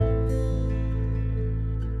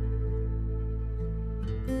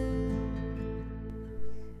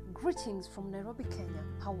Greetings from Nairobi, Kenya.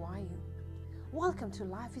 How are you? Welcome to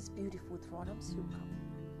Life is Beautiful with Rodham Siuka.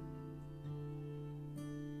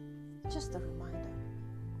 Just a reminder,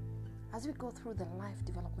 as we go through the life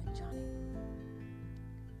development journey,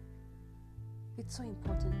 it's so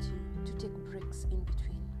important to take breaks in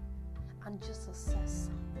between and just assess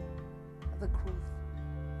the growth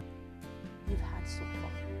you've had so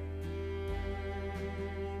far.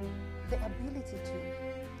 The ability to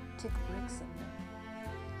take breaks and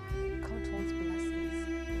count one's blessings,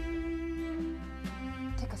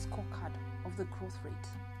 take a scorecard of the growth rate,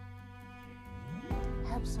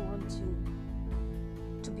 helps one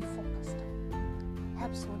to be focused,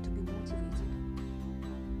 helps one to be motivated.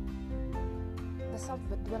 The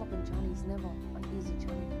self-development journey is never an easy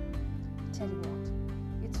journey. I tell you what,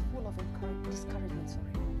 it's full of discouragement,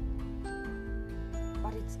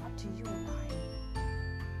 but it's up to you and I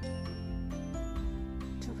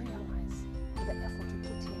to realize the effort we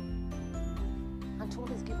put in and to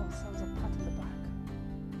always give ourselves a pat on the back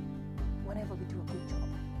whenever we do a good job,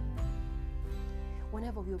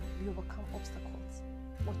 whenever we overcome obstacles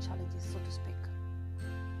or challenges, so to speak.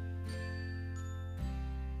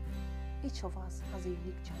 Each of us has a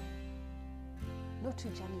unique journey. No two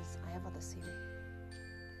journeys are ever the same.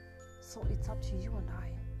 So it's up to you and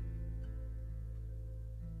I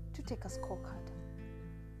to take a scorecard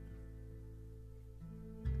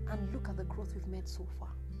and look at the growth we've made so far.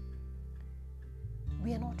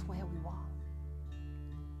 We are not where we were.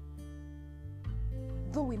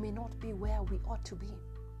 Though we may not be where we ought to be,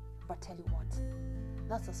 but tell you what,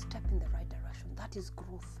 that's a step in the right direction. That is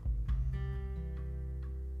growth.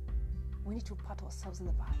 We need to pat ourselves in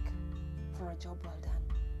the back for a job well done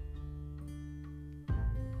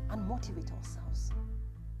and motivate ourselves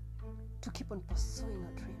to keep on pursuing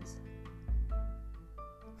our dreams.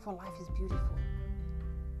 For life is beautiful,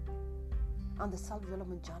 and the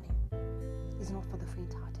self-development journey is not for the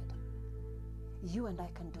faint-hearted. You and I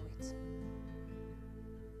can do it.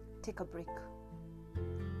 Take a break.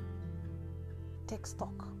 Take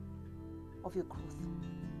stock of your growth.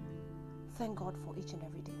 Thank God for each and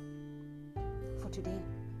every day. For today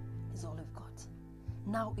is all we've got.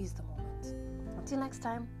 Now is the moment. Until next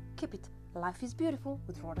time, keep it. Life is beautiful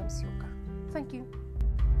with Rodham Siuka. Thank you.